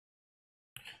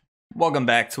Welcome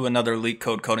back to another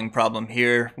LeetCode coding problem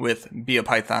here with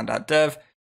beapython.dev.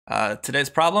 Today's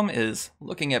problem is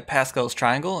looking at Pascal's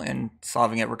triangle and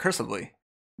solving it recursively.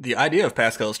 The idea of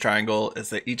Pascal's triangle is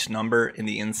that each number in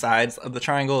the insides of the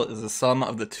triangle is the sum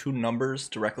of the two numbers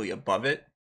directly above it,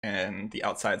 and the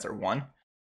outsides are 1.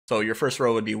 So your first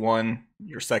row would be 1,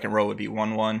 your second row would be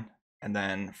 1, 1, and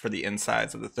then for the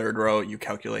insides of the third row, you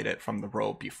calculate it from the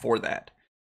row before that.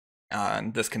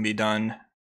 And this can be done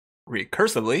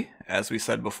recursively, as we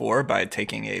said before, by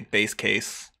taking a base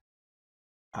case,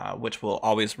 which will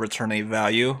always return a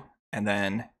value, and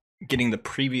then getting the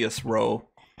previous row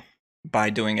by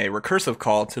doing a recursive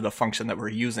call to the function that we're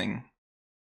using.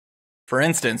 For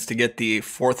instance, to get the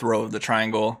fourth row of the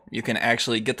triangle, you can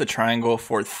actually get the triangle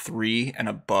for 3 and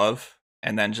above,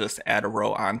 and then just add a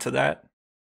row onto that,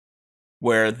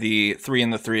 where the 3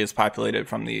 and the 3 is populated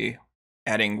from the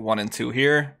adding 1 and 2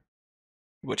 here,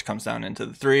 which comes down into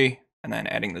the 3, and then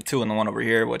adding the 2 and the 1 over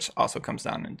here, which also comes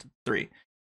down into 3.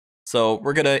 So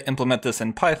we're going to implement this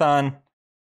in Python,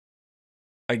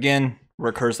 again,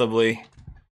 recursively.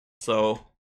 So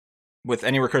with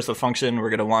any recursive function,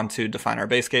 we're going to want to define our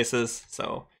base cases.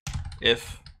 So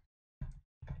if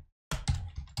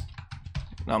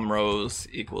numRows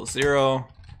equals 0,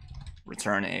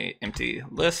 return a empty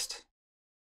list.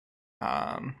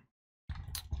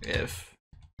 If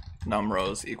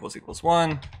numRows equals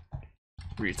 1,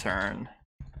 return,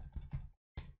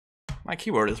 my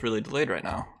keyboard is really delayed right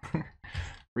now.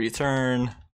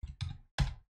 Return,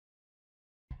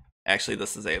 actually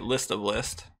this is a list of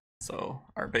list, so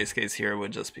our base case here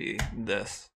would just be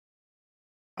this.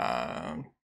 I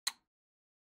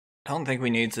don't think we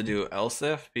need to do else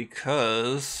if,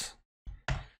 because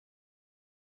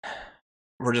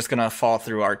we're just gonna fall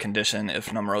through our condition if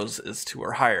numRows is 2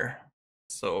 or higher.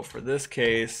 So for this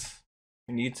case,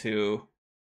 we need to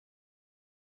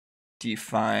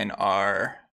define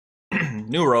our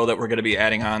new row that we're going to be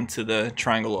adding on to the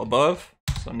triangle above.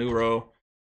 So new row,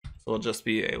 so it'll just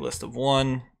be a list of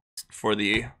 1 for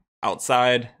the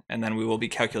outside, and then we will be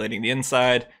calculating the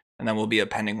inside, and then we'll be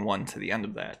appending 1 to the end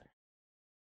of that.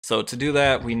 So to do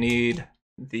that, we need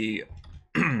the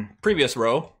previous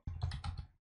row.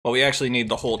 Well, we actually need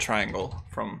the whole triangle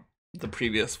from the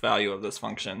previous value of this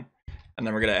function, and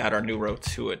then we're going to add our new row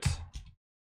to it.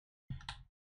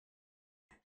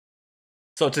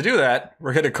 So to do that,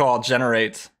 we're going to call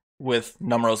generate with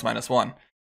numRows minus 1.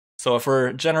 So if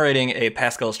we're generating a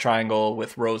Pascal's triangle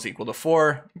with rows equal to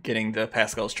 4, getting the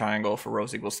Pascal's triangle for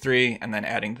rows equals 3, and then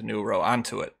adding the new row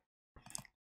onto it.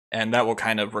 And that will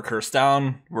kind of recurse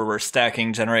down, where we're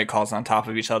stacking generate calls on top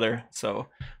of each other. So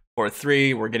for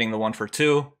 3, we're getting the one for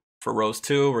 2. For rows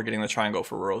 2, we're getting the triangle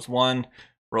for rows 1.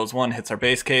 Rows 1 hits our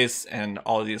base case, and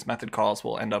all of these method calls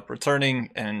will end up returning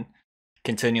and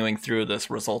continuing through this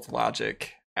result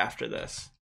logic after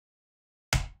this.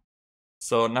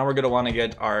 So now we're going to want to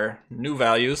get our new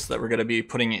values that we're going to be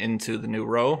putting into the new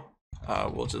row.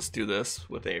 We'll just do this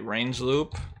with a range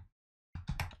loop.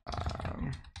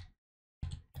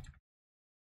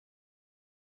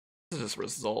 This is just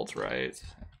result, right?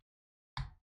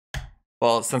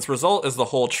 Well, since result is the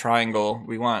whole triangle,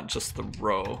 we want just the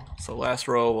row. So last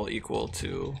row will equal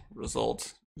to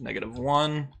result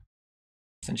 -1.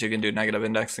 Since you can do negative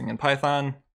indexing in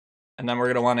Python. And then we're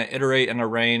going to want to iterate and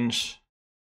arrange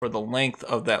for the length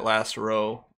of that last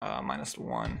row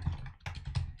 -1.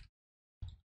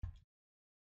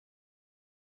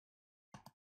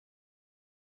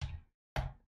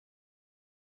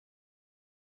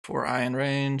 For I in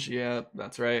range, yeah,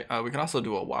 that's right. We can also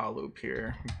do a while loop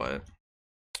here, but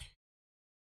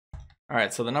all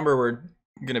right, so the number we're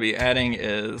going to be adding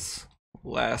is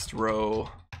last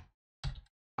row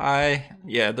I.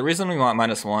 Yeah, the reason we want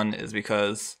 -1 is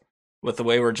because with the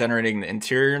way we're generating the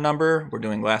interior number, we're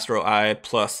doing last row I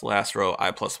plus last row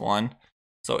I plus 1.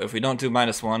 So if we don't do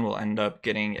 -1, we'll end up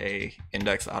getting a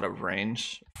index out of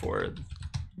range for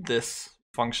this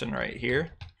function right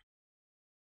here.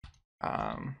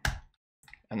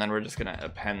 And then we're just going to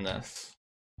append this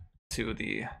to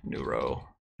the new row.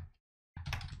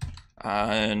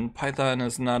 And Python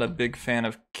is not a big fan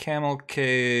of camel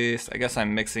case. I guess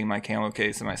I'm mixing my camel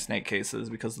case and my snake cases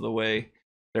because of the way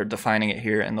they're defining it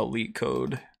here in the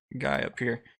LeetCode guy up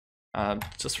here.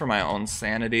 Just for my own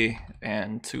sanity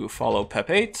and to follow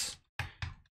Pep 8,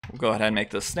 we'll go ahead and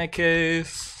make this snake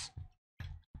case.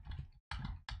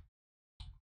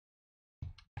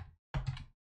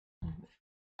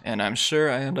 And I'm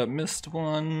sure I end up missed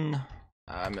one.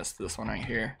 I missed this one right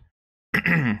here.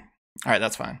 All right,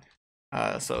 that's fine.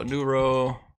 So new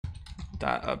row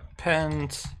dot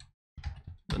append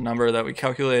the number that we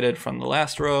calculated from the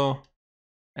last row,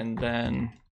 and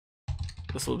then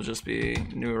this will just be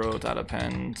new row dot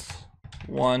append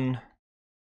 1.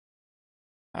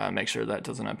 Make sure that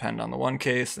doesn't append on the 1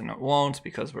 case, and it won't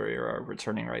because we are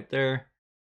returning right there.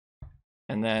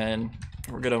 And then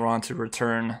we're going to want to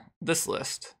return this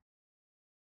list.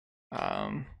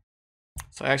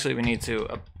 So actually we need to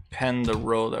append the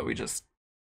row that we just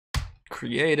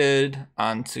created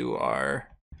onto our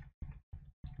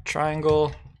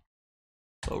triangle.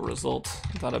 So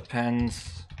result.append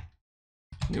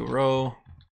new row,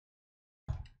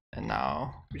 and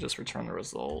now we just return the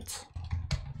result.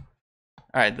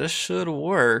 All right, this should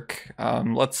work.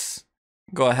 Let's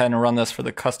go ahead and run this for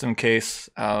the custom case.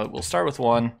 We'll start with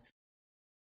 1.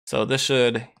 So this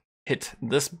should hit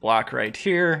this block right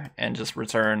here and just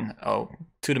return a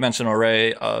 2-dimensional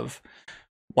array of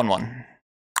 1, 1.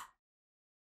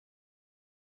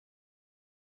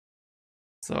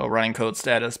 So running code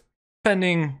status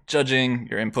pending, judging,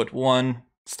 your input 1,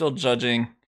 still judging.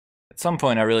 At some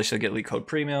point I really should get LeetCode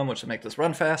Premium, which will make this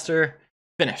run faster.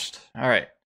 Finished. All right.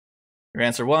 Your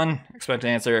answer 1, expected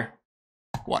answer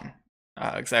 1.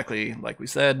 Exactly like we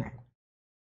said,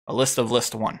 a list of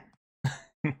list 1.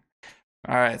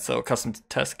 All right, so custom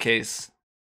test case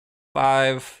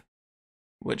 5,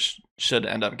 which should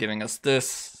end up giving us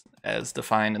this as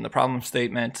defined in the problem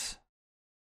statement.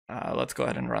 Let's go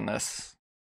ahead and run this.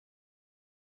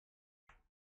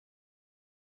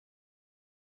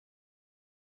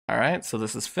 All right, so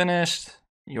this is finished.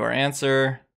 Your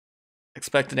answer,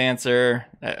 expected answer,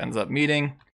 that ends up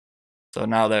meeting. So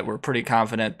now that we're pretty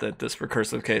confident that this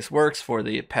recursive case works for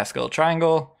the Pascal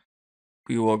triangle,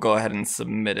 we will go ahead and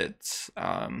submit it.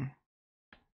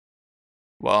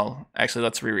 Well, actually,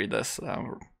 let's reread this.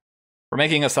 We're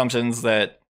making assumptions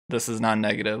that this is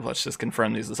non-negative. Let's just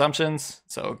confirm these assumptions.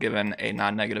 So given a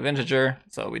non-negative integer,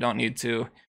 so we don't need to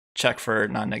check for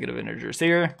non-negative integers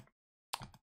here.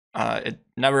 It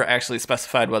never actually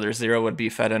specified whether 0 would be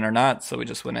fed in or not, so we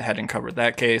just went ahead and covered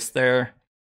that case there.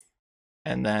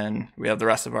 And then we have the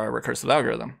rest of our recursive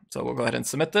algorithm. So we'll go ahead and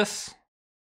submit this.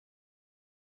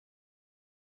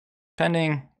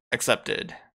 Pending,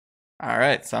 accepted. All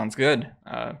right, sounds good.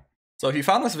 So if you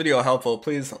found this video helpful,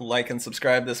 please like and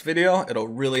subscribe this video. It'll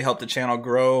really help the channel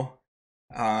grow.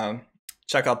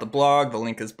 Check out the blog, the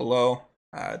link is below.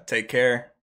 Take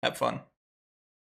care, have fun.